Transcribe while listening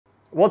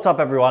What's up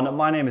everyone,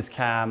 my name is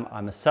Cam,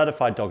 I'm a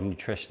certified dog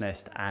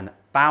nutritionist and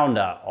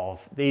founder of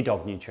The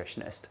Dog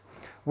Nutritionist.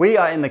 We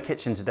are in the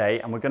kitchen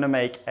today and we're going to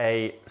make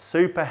a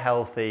super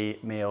healthy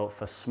meal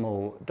for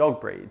small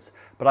dog breeds.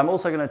 But I'm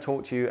also going to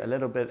talk to you a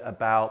little bit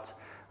about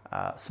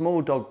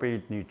small dog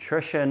breed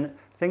nutrition,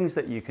 things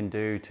that you can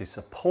do to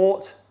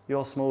support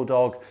your small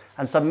dog,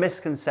 and some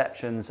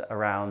misconceptions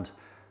around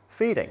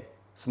feeding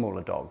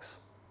smaller dogs.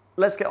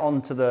 Let's get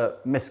on to the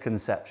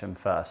misconception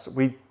first.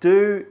 We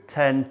do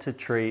tend to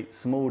treat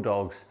small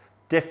dogs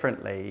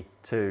differently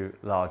to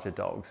larger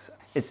dogs.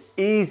 It's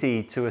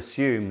easy to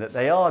assume that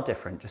they are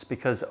different just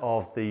because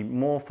of the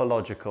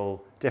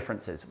morphological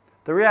differences.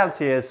 The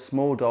reality is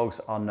small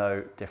dogs are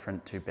no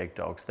different to big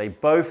dogs. They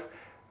both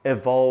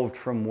evolved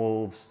from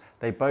wolves.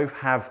 They both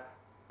have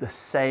the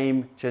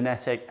same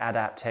genetic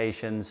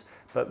adaptations,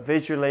 but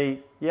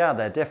visually, yeah,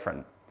 they're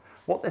different.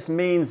 What this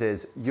means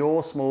is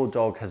your small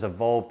dog has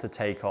evolved to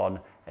take on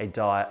a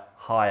diet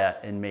higher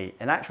in meat.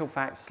 In actual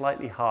fact,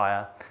 slightly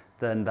higher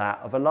than that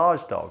of a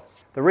large dog.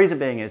 The reason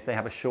being is they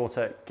have a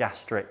shorter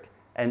gastric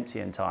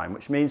emptying time,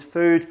 which means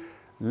food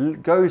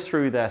goes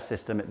through their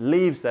system, it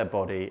leaves their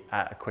body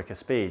at a quicker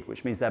speed,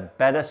 which means they're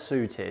better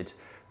suited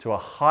to a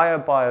higher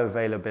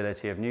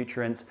bioavailability of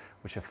nutrients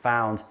which are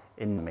found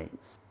in the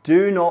meats.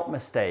 Do not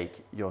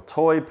mistake your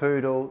toy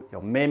poodle,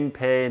 your min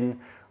pin,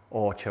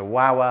 or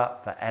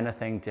Chihuahua for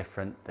anything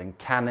different than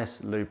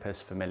Canis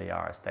lupus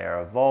familiaris. They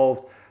are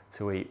evolved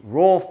to eat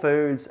raw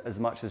foods as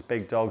much as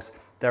big dogs.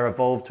 They're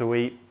evolved to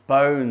eat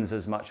bones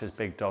as much as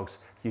big dogs.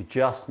 You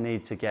just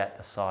need to get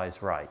the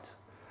size right.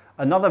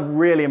 Another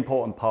really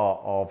important part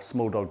of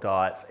small dog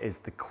diets is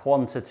the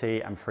quantity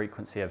and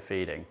frequency of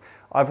feeding.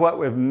 I've worked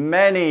with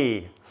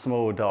many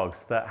small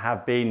dogs that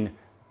have been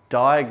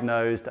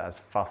diagnosed as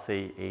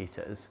fussy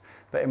eaters,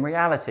 but in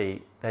reality,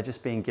 they're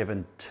just being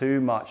given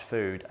too much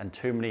food and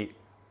too many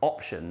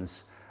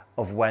options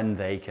of when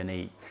they can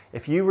eat.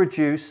 If you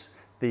reduce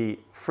the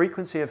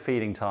frequency of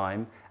feeding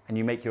time and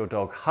you make your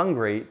dog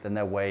hungry, then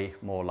they're way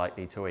more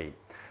likely to eat.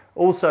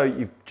 Also,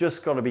 you've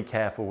just got to be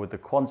careful with the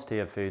quantity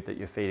of food that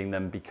you're feeding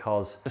them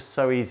because it's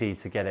so easy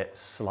to get it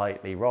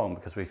slightly wrong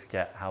because we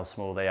forget how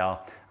small they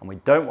are, and we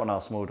don't want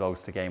our small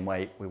dogs to gain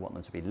weight. We want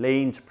them to be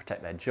lean to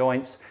protect their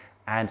joints,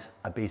 and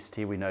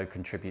obesity we know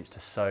contributes to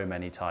so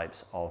many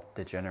types of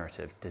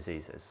degenerative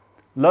diseases.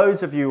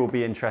 Loads of you will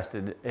be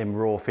interested in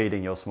raw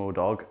feeding your small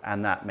dog,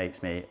 and that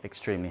makes me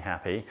extremely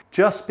happy.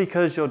 Just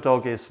because your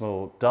dog is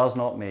small does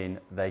not mean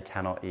they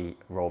cannot eat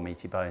raw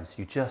meaty bones.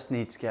 You just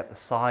need to get the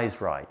size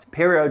right.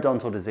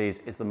 Periodontal disease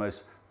is the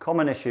most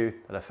common issue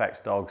that affects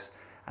dogs,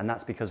 and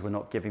that's because we're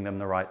not giving them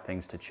the right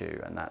things to chew,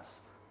 and that's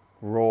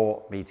raw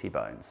meaty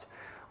bones.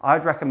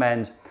 I'd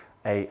recommend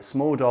a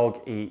small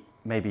dog eat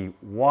maybe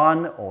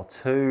 1 or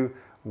 2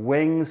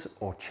 wings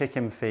or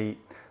chicken feet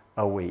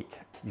a week.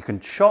 You can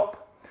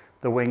chop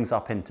the wings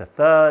up into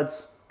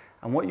thirds,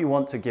 and what you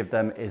want to give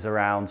them is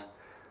around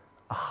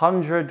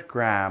 100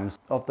 grams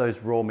of those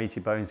raw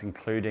meaty bones,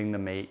 including the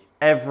meat,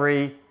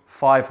 every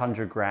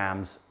 500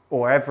 grams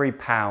or every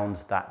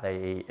pound that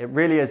they eat. It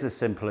really is as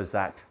simple as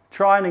that.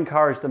 Try and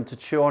encourage them to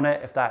chew on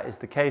it. If that is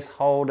the case,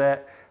 hold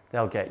it,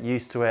 they'll get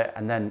used to it,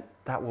 and then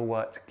that will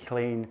work to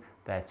clean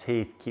their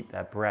teeth, keep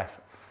their breath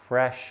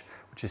fresh,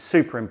 which is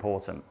super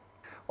important.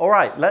 All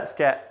right, let's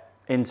get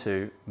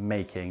into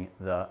making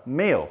the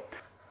meal.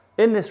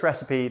 In this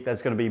recipe,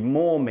 there's going to be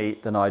more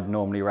meat than I'd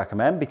normally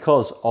recommend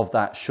because of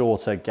that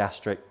shorter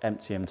gastric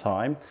emptying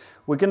time.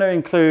 We're going to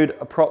include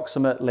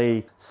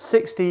approximately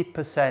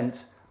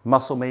 60%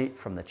 muscle meat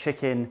from the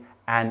chicken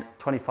and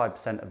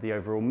 25% of the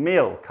overall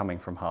meal coming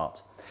from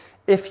heart.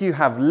 If you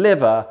have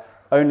liver,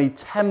 only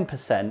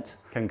 10%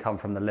 can come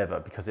from the liver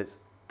because it's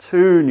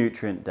too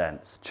nutrient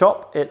dense.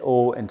 Chop it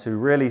all into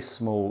really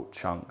small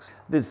chunks.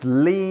 This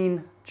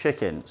lean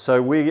chicken, so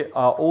we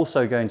are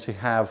also going to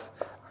have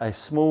a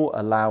small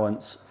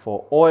allowance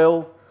for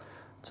oil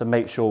to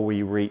make sure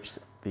we reach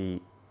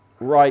the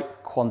right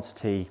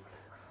quantity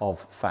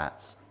of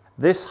fats.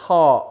 This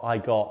heart I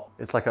got,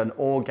 it's like an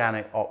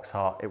organic ox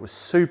heart. It was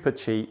super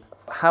cheap.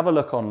 Have a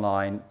look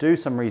online, do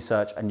some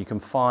research, and you can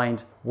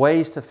find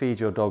ways to feed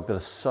your dog that are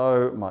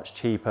so much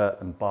cheaper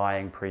than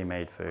buying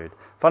pre-made food.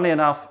 Funnily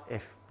enough,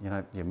 if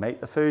you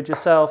make the food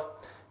yourself,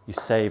 you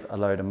save a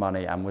load of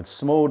money. And with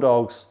small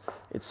dogs,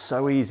 it's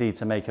so easy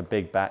to make a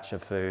big batch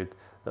of food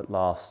that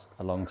lasts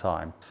a long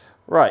time.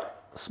 Right,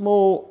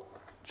 small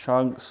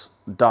chunks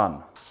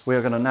done.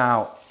 We're gonna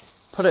now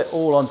put it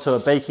all onto a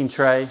baking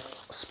tray,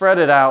 spread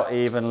it out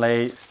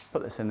evenly,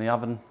 put this in the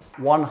oven,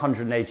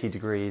 180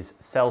 degrees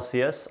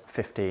Celsius,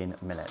 15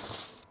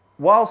 minutes.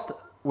 Whilst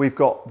we've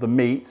got the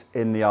meat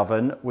in the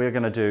oven, we're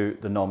gonna do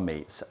the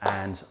non-meats,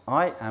 and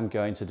I am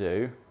going to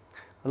do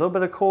a little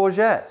bit of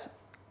courgette.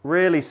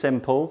 Really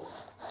simple,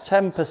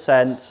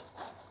 10%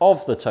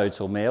 of the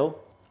total meal.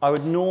 I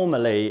would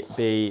normally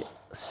be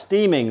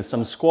steaming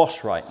some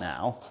squash right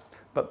now,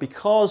 but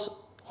because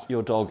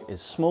your dog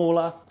is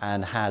smaller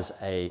and has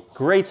a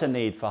greater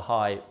need for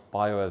high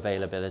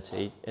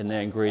bioavailability in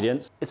their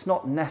ingredients, it's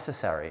not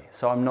necessary,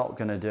 so I'm not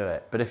going to do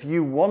it. But if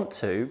you want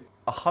to,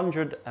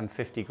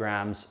 150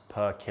 grams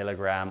per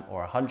kilogram or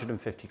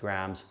 150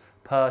 grams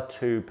per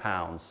 2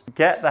 pounds.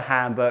 Get the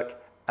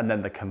handbook and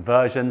then the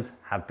conversions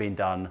have been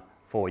done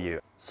for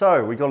you.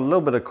 So we got a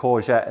little bit of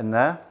courgette in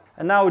there.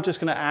 And now we're just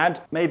gonna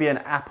add maybe an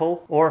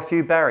apple or a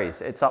few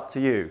berries. It's up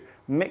to you.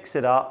 Mix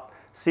it up,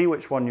 see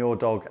which one your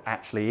dog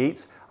actually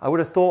eats. I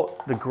would have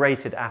thought the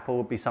grated apple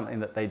would be something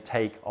that they'd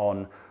take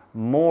on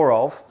more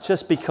of,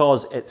 just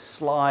because it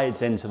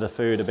slides into the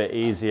food a bit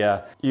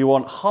easier. You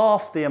want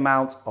half the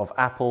amount of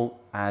apple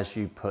as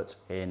you put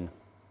in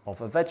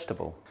of a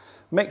vegetable.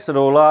 Mix it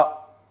all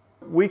up.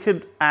 We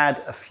could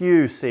add a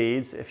few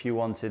seeds if you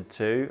wanted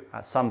to,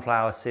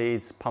 sunflower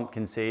seeds,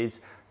 pumpkin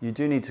seeds. You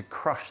do need to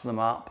crush them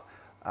up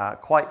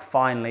quite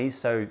finely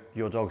so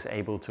your dog's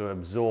able to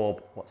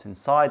absorb what's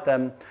inside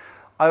them.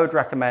 I would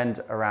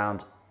recommend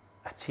around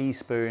a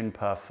teaspoon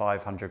per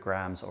 500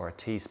 grams or a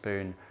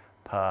teaspoon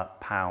per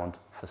pound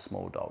for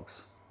small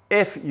dogs.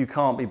 If you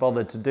can't be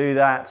bothered to do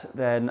that,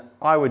 then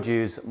I would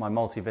use my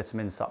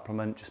multivitamin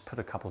supplement. Just put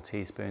a couple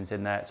teaspoons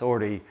in there. It's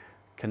already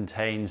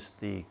contains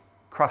the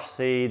crushed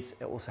seeds.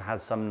 It also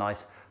has some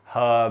nice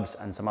herbs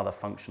and some other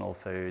functional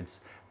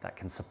foods that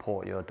can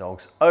support your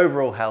dog's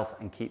overall health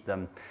and keep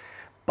them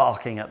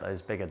barking at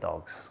those bigger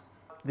dogs.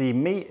 The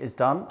meat is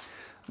done.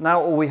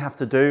 Now all we have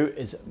to do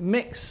is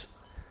mix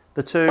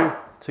the two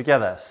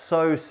together.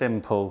 So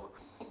simple.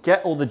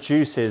 Get all the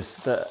juices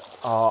that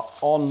are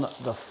on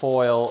the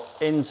foil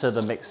into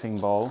the mixing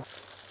bowl,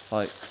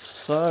 like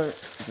so.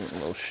 Give it a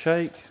little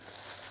shake.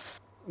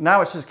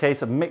 Now it's just a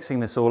case of mixing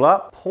this all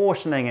up,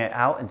 portioning it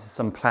out into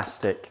some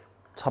plastic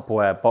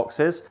Tupperware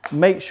boxes.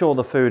 Make sure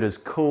the food is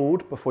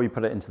cooled before you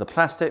put it into the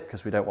plastic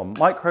because we don't want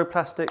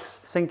microplastics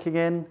sinking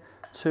in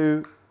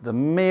to the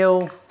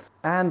meal.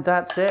 And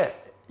that's it.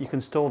 You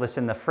can store this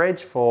in the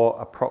fridge for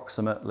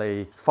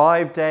approximately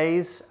 5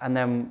 days. And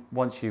then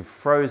once you've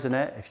frozen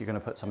it, if you're going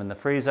to put some in the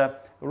freezer,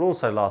 it will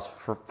also last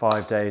for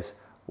 5 days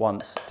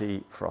once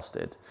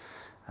defrosted.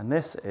 And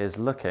this is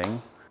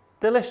looking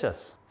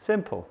delicious.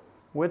 Simple.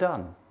 We're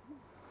done.